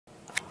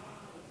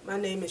My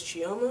name is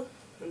Chioma.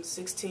 I'm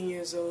 16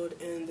 years old,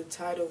 and the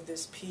title of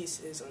this piece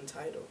is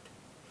Untitled.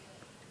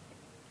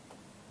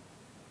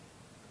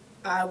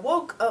 I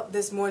woke up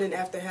this morning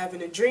after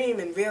having a dream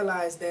and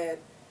realized that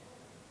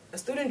a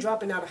student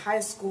dropping out of high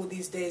school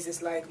these days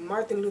is like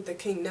Martin Luther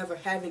King never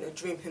having a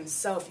dream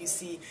himself. You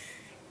see,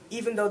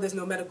 even though there's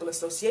no medical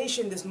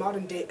association, this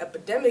modern day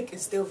epidemic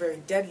is still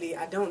very deadly.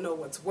 I don't know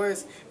what's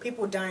worse.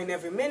 People dying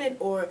every minute,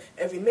 or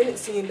every minute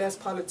seeing less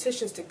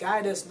politicians to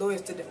guide us,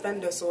 lawyers to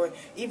defend us, or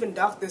even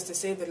doctors to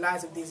save the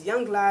lives of these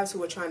young lives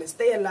who are trying to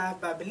stay alive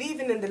by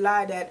believing in the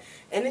lie that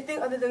anything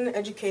other than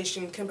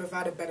education can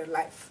provide a better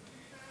life.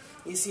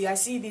 You see, I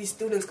see these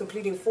students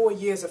completing 4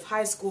 years of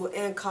high school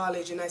and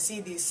college, and I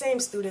see these same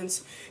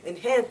students in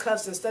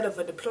handcuffs instead of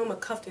a diploma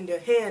cuffed in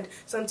their hand.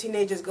 Some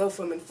teenagers go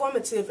from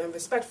informative and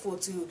respectful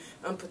to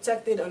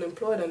unprotected,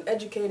 unemployed,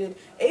 uneducated,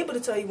 able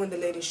to tell you when the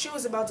latest shoe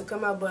is about to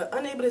come out, but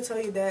unable to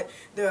tell you that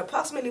there are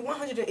approximately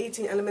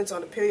 118 elements on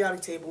the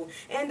periodic table,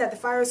 and that the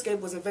fire escape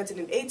was invented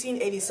in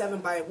 1887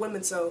 by a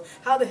woman. So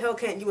how the hell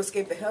can't you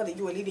escape the hell that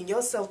you are leading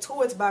yourself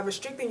towards by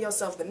restricting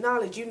yourself the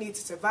knowledge you need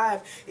to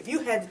survive? If you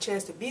had the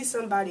chance to be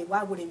somebody,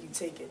 why wouldn't you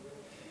take it?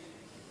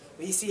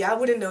 Well, you see, I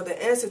wouldn't know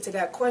the answer to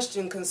that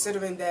question,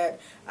 considering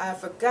that I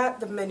forgot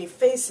the many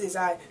faces.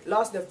 I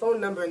lost their phone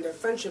number and their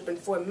friendship in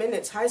 4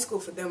 minutes. High school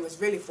for them was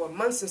really 4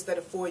 months instead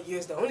of 4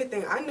 years. The only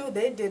thing I knew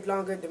they did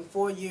longer than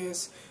 4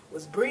 years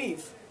was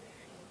breathe.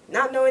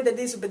 Not knowing that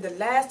this would be the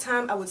last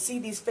time I would see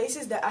these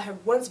faces that I have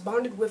once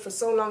bonded with for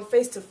so long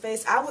face to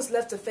face, I was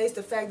left to face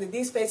the fact that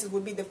these faces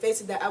would be the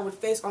faces that I would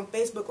face on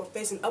Facebook or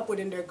facing upward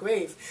in their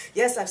grave.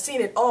 Yes, I've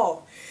seen it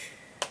all.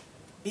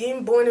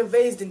 Being born and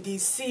raised in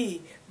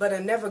D.C., but I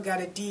never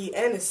got a D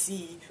and a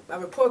C. My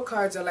report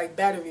cards are like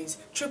batteries,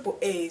 triple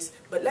A's,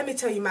 but let me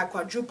tell you my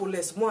quadruple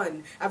list.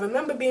 1, I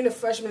remember being a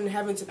freshman and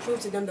having to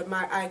prove to them that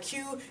my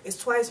IQ is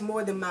twice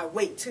more than my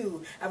weight.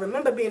 2, I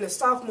remember being a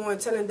sophomore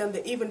and telling them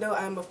that even though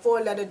I am a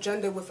 4-letter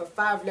gender with a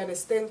 5-letter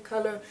skin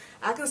color,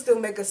 I can still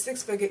make a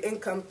 6-figure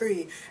income.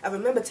 3, I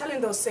remember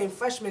telling those same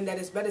freshmen that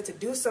it's better to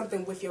do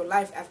something with your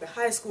life after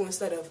high school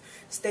instead of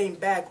staying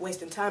back,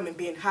 wasting time, and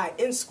being high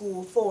in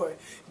school. 4,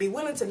 be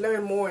willing to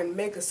learn more and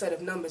make a set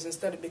of numbers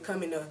instead of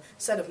becoming a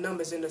set of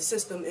numbers in a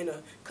system in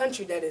a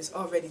country that is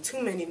already too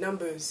many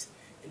numbers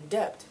in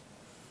depth.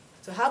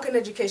 So how can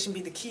education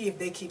be the key if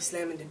they keep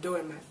slamming the door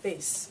in my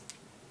face?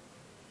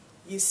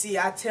 You see,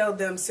 I tell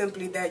them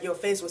simply that your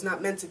face was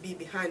not meant to be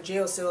behind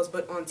jail cells,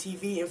 but on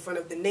TV in front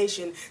of the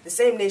nation, the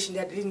same nation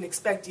that didn't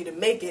expect you to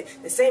make it,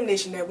 the same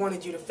nation that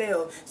wanted you to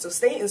fail. So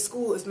stay in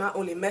school is my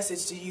only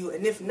message to you,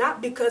 and if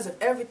not because of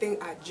everything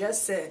I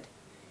just said,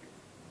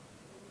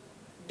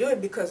 do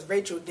it because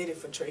Rachel did it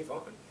for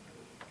Trayvon.